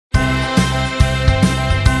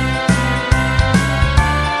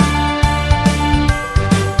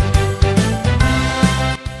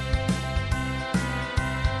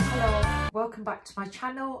welcome back to my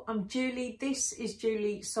channel. I'm Julie. This is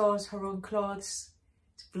Julie Sews Her Own Clothes.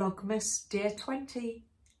 It's Vlogmas Day 20.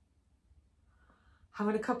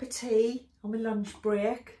 Having a cup of tea on my lunch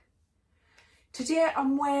break. Today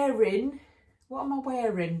I'm wearing, what am I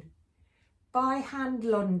wearing? By Hand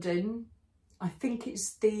London. I think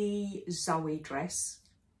it's the Zoe dress,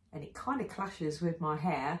 and it kind of clashes with my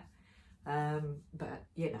hair, but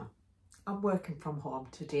you know, I'm working from home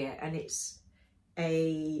today, and it's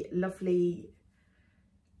a lovely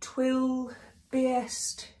twill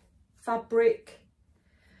based fabric.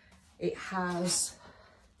 It has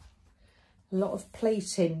a lot of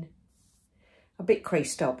pleating, a bit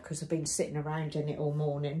creased up because I've been sitting around in it all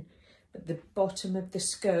morning, but the bottom of the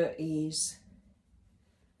skirt is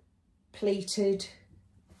pleated.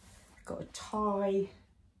 Got a tie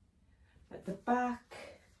at the back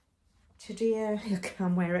today. You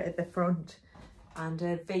can wear it at the front, and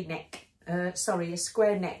a v-neck, a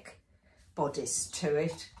square neck bodice to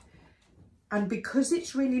it. And because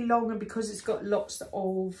it's really long and because it's got lots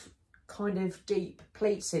of kind of deep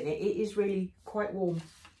pleats in it, it is really quite warm.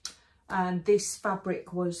 And this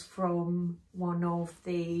fabric was from one of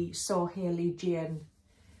the Sew Hayley Jane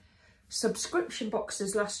subscription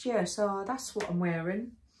boxes last year, so that's what I'm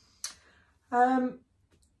wearing.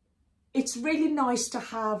 It's really nice to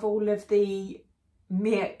have all of the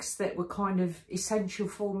makes that were kind of essential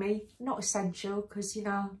for me. Not essential, because you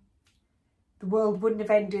know, the world wouldn't have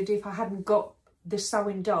ended if I hadn't got the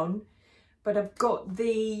sewing done, but I've got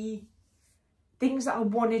the things that I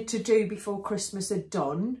wanted to do before Christmas are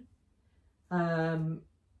done. And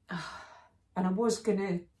I was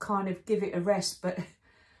gonna kind of give it a rest, but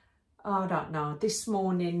I don't know. This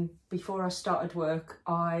morning, before I started work,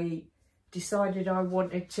 I decided I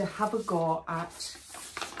wanted to have a go at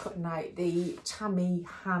cutting out the Tammy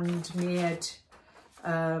handmade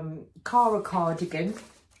Cara cardigan.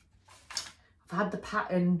 I've had the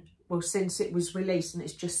pattern, well, since it was released, and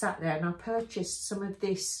it's just sat there, and I purchased some of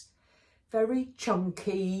this very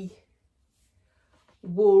chunky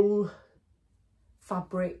wool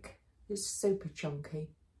fabric. It's super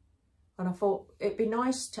chunky, and I thought it'd be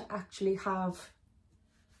nice to actually have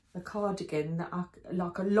a cardigan that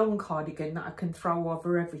like a long cardigan that I can throw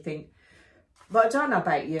over everything. But I don't know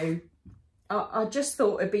about you, I just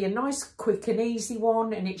thought it'd be a nice, quick and easy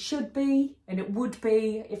one, and it should be, and it would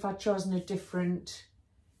be if I'd chosen a different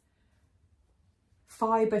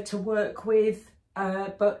fibre to work with,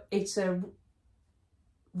 but it's a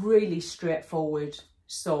really straightforward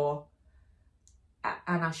sew,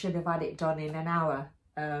 and I should have had it done in an hour.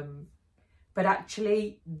 But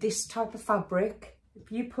actually, this type of fabric,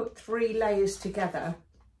 if you put 3 layers together,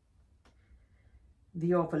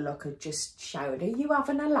 the Overlocker just showed, "Are you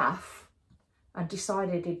having a laugh?" I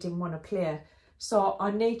decided it didn't want to play. So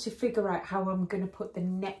I need to figure out how I'm going to put the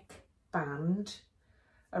neck band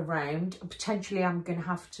around. Potentially I'm going to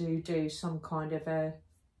have to do some kind of a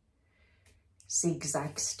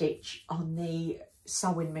zigzag stitch on the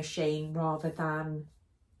sewing machine rather than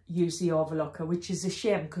use the Overlocker, which is a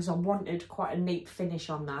shame because I wanted quite a neat finish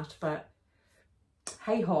on that, but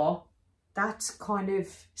hey ho, that's kind of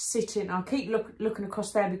sitting. I keep looking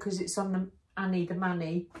across there because it's on the Annie the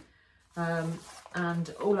Manny, and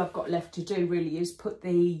all I've got left to do really is put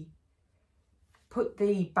the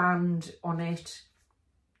band on it,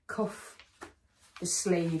 cuff the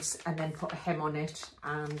sleeves, and then put a hem on it,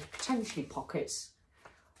 and potentially pockets.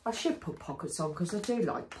 I should put pockets on because I do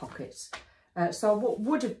like pockets. So what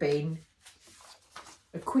would have been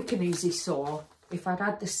a quick and easy sew if I'd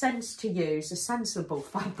had the sense to use a sensible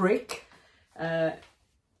fabric, and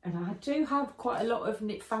I do have quite a lot of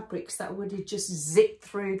knit fabrics that would have just zipped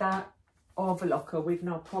through that Overlocker with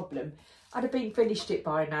no problem. I'd have been finished it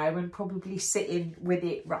by now and probably sitting with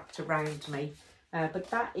it wrapped around me, but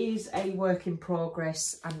that is a work in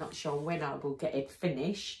progress. I'm not sure when I will get it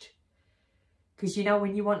finished, because you know,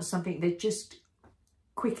 when you want something that just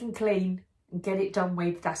quick and clean and get it done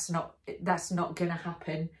with, that's not going to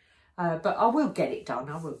happen. But I will get it done.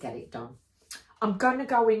 I will get it done. I'm going to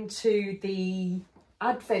go into the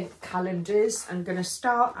advent calendars. I'm going to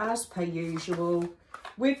start, as per usual,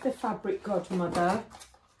 with the Fabric Godmother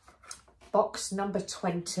box number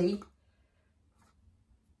 20. There's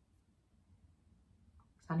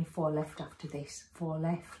only 4 left after this. 4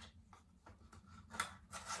 left.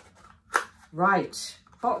 Right,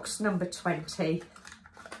 box number 20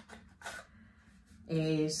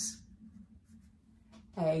 is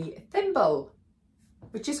a thimble,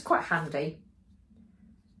 which is quite handy.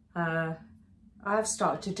 I've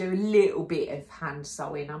started to do a little bit of hand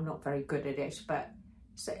sewing. I'm not very good at it, but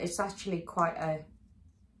it's actually quite a,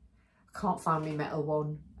 I can't find my metal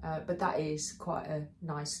one, but that is quite a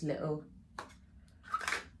nice little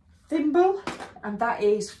thimble, and that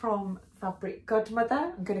is from Fabric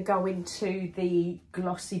Godmother. I'm going to go into the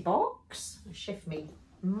glossy box. Shift me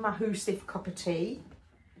massive cup of tea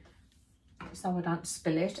so I don't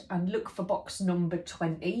spill it, and look for box number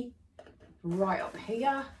 20 right up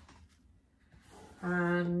here.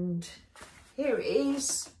 And here it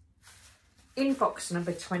is. In box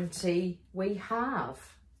number 20 we have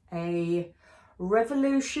a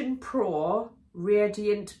Revolution Pro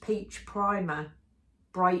Radiant Peach Primer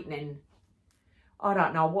Brightening. I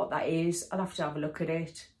don't know what that is. I'll have to have a look at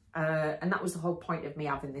it. And that was the whole point of me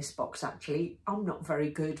having this box, actually. I'm not very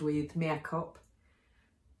good with makeup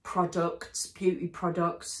products, beauty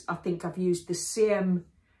products. I think I've used the same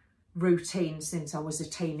routine since I was a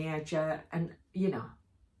teenager, and you know,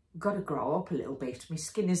 got to grow up a little bit. My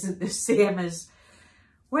skin isn't the same as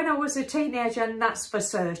when I was a teenager, and that's for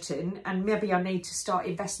certain. And maybe I need to start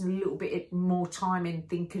investing a little bit more time in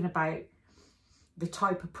thinking about the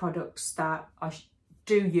type of products that I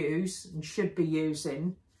do use and should be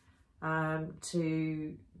using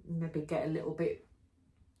to maybe get a little bit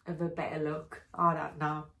of a better look. I don't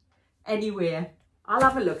know. Anyway, I'll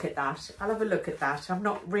have a look at that. I'll have a look at that. I'm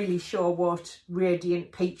not really sure what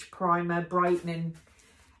Radiant Peach Primer Brightening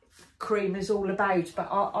Cream is all about, but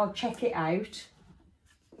I'll check it out.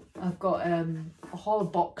 I've got a whole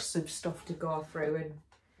box of stuff to go through and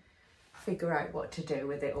figure out what to do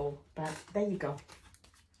with it all. But there you go.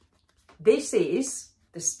 This is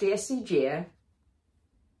the Stacey J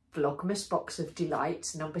Vlogmas Box of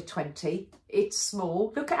Delights number 20. It's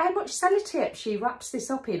small. Look at how much sellotape she wraps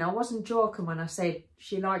this up in. I wasn't joking when I said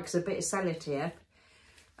she likes a bit of sellotape.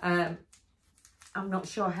 I'm not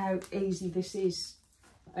sure how easy this is.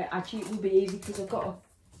 Actually, it will be easy because I've got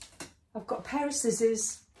a pair of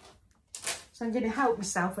scissors. So I'm going to help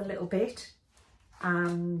myself a little bit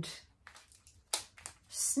and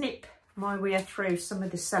snip my way through some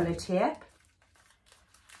of the sellotape.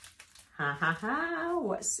 Ha ha ha,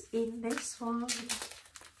 what's in this one?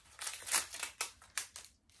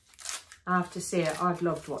 I have to say, I've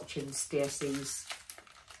loved watching Stacey's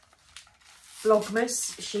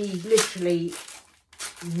Vlogmas. She literally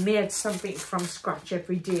made something from scratch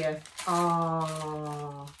every day. They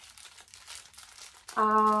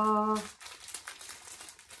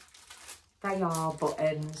are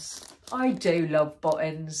buttons. I do love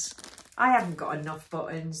buttons. I haven't got enough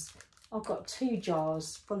buttons. I've got 2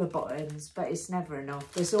 jars full of buttons, but it's never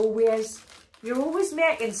enough. You're always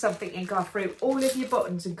making something and go through all of your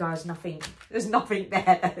buttons and there's nothing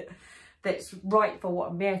there that's right for what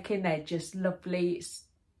I'm making. They're just lovely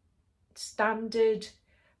standard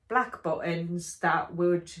black buttons that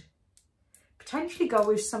would potentially go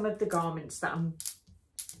with some of the garments that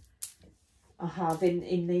I have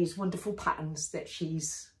in these wonderful patterns that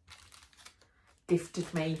she's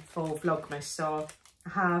gifted me for Vlogmas. So I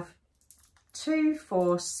have 2,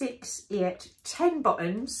 4, 6, 8, 10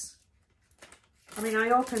 buttons. I mean, I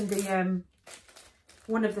opened the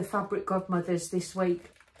one of the Fabric Godmothers this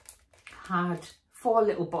week had 4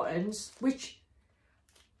 little buttons, which,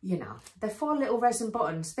 you know, they're 4 little resin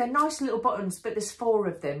buttons. They're nice little buttons, but there's 4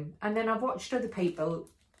 of them. And then I've watched other people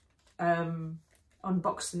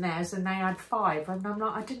unboxing theirs and they had 5, and I'm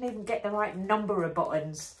like, I didn't even get the right number of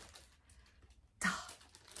buttons.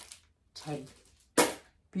 10.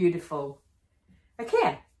 Beautiful.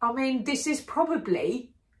 Okay, I mean, this is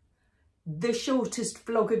probably the shortest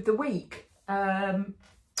vlog of the week. I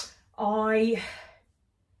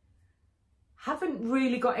haven't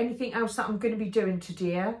really got anything else that I'm going to be doing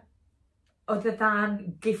today other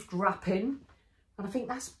than gift wrapping. And I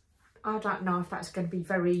think I don't know if that's going to be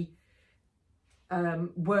very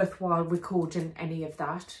worthwhile recording any of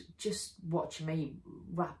that. Just watching me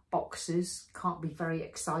wrap boxes can't be very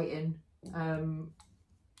exciting.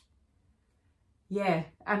 Yeah,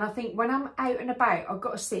 and I think when I'm out and about, I've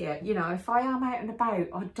got to see it. You know, if I am out and about,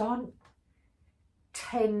 I don't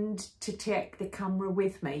tend to take the camera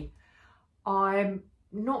with me. I'm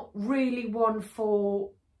not really one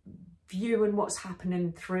for viewing what's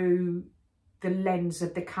happening through the lens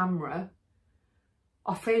of the camera.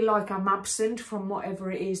 I feel like I'm absent from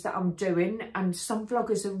whatever it is that I'm doing, and some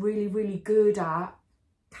vloggers are really, really good at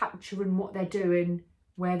capturing what they're doing,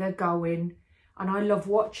 where they're going, and I love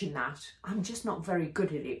watching that. I'm just not very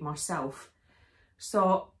good at it myself.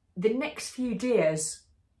 So the next few days,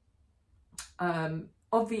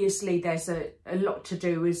 obviously there's a lot to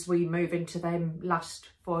do as we move into them last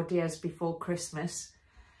 4 days before Christmas.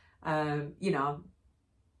 You know,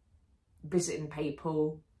 visiting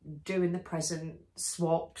people, doing the present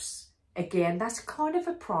swaps. Again, that's kind of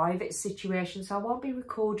a private situation, so I won't be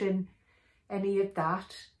recording any of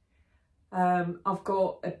that. I've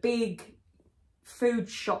got a big food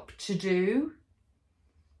shop to do.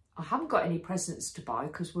 I haven't got any presents to buy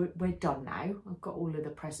because we're done now. I've got all of the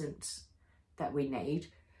presents that we need.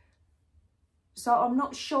 So I'm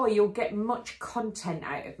not sure you'll get much content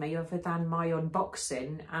out of me other than my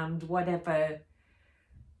unboxing and whatever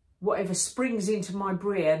springs into my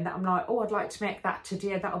brain that I'm like, oh, I'd like to make that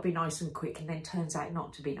today. That'll be nice and quick. And then turns out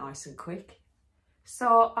not to be nice and quick.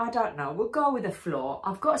 So I don't know. We'll go with the flow.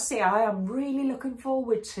 I've got to say, I am really looking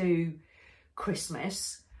forward to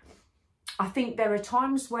Christmas. I think there are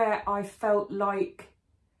times where I felt like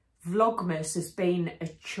Vlogmas has been a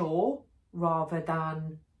chore rather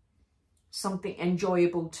than something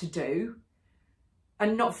enjoyable to do,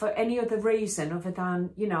 and not for any other reason other than,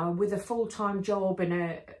 you know, with a full-time job and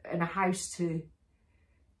a house to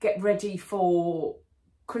get ready for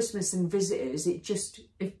Christmas and visitors. It just,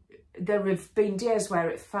 there have been days where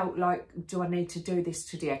it felt like, do I need to do this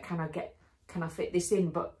today? Can I fit this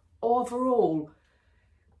in? But overall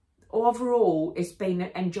it's been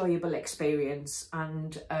an enjoyable experience,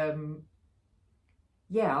 and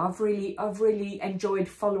yeah, I've really enjoyed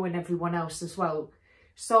following everyone else as well.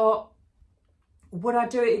 So would I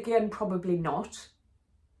do it again? Probably not.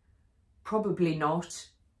 Probably not.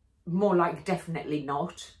 More like definitely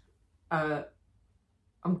not.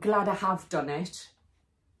 I'm glad I have done it.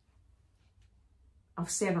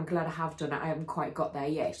 I've said I'm glad I have done it. I haven't quite got there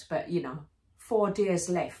yet, but you know, 4 days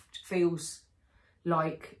left feels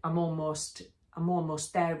like I'm almost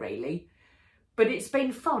there really. But it's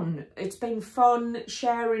been fun. It's been fun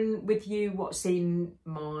sharing with you what's in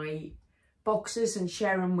my boxes and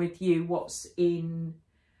sharing with you what's in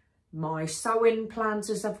my sewing plans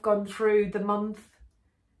as I've gone through the month.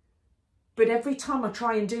 But every time I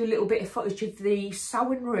try and do a little bit of footage of the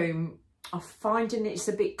sewing room, I'm finding it's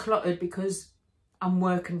a bit cluttered because I'm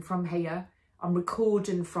working from here. I'm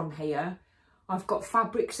recording from here. I've got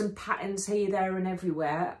fabrics and patterns here, there and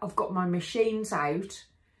everywhere. I've got my machines out.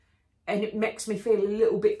 And it makes me feel a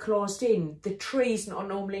little bit closed in. The tree's not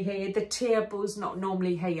normally here. The table's not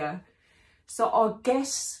normally here. So I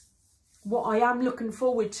guess what I am looking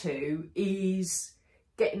forward to is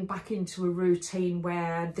getting back into a routine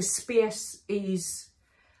where the space is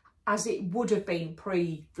as it would have been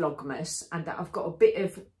pre-Vlogmas, and that I've got a bit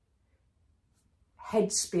of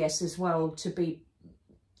headspace as well to be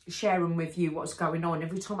sharing with you what's going on.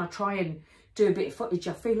 Every time I try and do a bit of footage,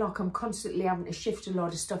 I feel like I'm constantly having to shift a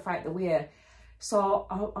lot of stuff out the way. So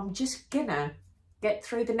I'm just gonna get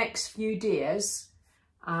through the next few days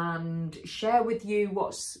and share with you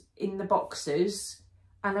what's in the boxes.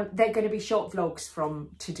 And they're going to be short vlogs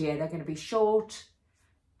from today. They're going to be short,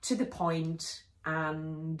 to the point,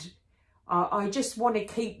 and I just want to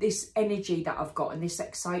keep this energy that I've got and this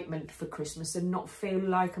excitement for Christmas and not feel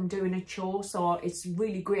like I'm doing a chore. So it's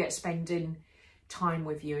really great spending time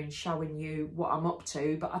with you and showing you what I'm up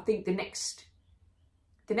to. But I think the next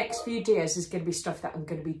few days is going to be stuff that I'm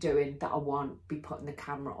going to be doing that I won't be putting the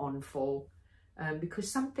camera on for,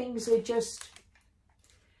 because some things are just,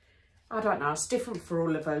 I don't know, it's different for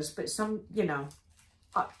all of us. But some, you know,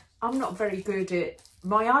 I'm not very good at,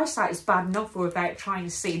 my eyesight is bad enough without trying to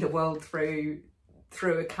see the world through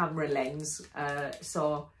a camera lens.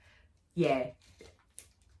 So yeah,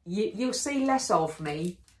 you'll see less of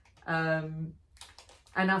me. And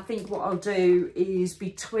I think what I'll do is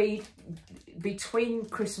between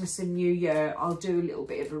Christmas and New Year, I'll do a little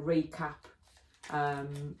bit of a recap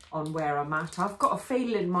on where I'm at. I've got a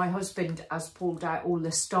feeling my husband has pulled out all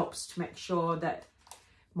the stops to make sure that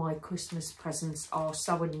my Christmas presents are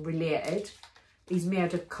sewing related. He's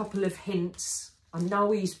made a couple of hints. I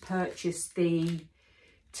know he's purchased the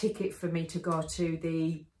ticket for me to go to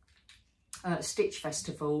the Stitch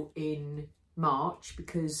Festival in March,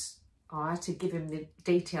 because I had to give him the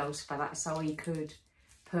details for that so he could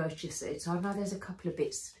purchase it. So I know there's a couple of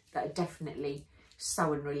bits that are definitely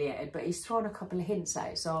sewing related, but he's thrown a couple of hints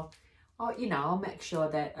out. So, you know, I'll make sure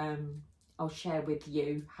that I'll share with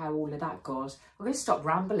you how all of that goes. I'm going to stop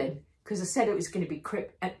rambling because I said it was going to be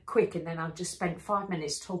quick, and then I've just spent 5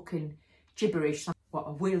 minutes talking gibberish. What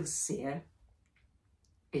I will say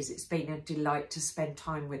is it's been a delight to spend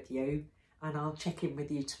time with you, and I'll check in with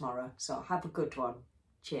you tomorrow. So have a good one.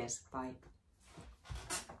 Cheers. Bye.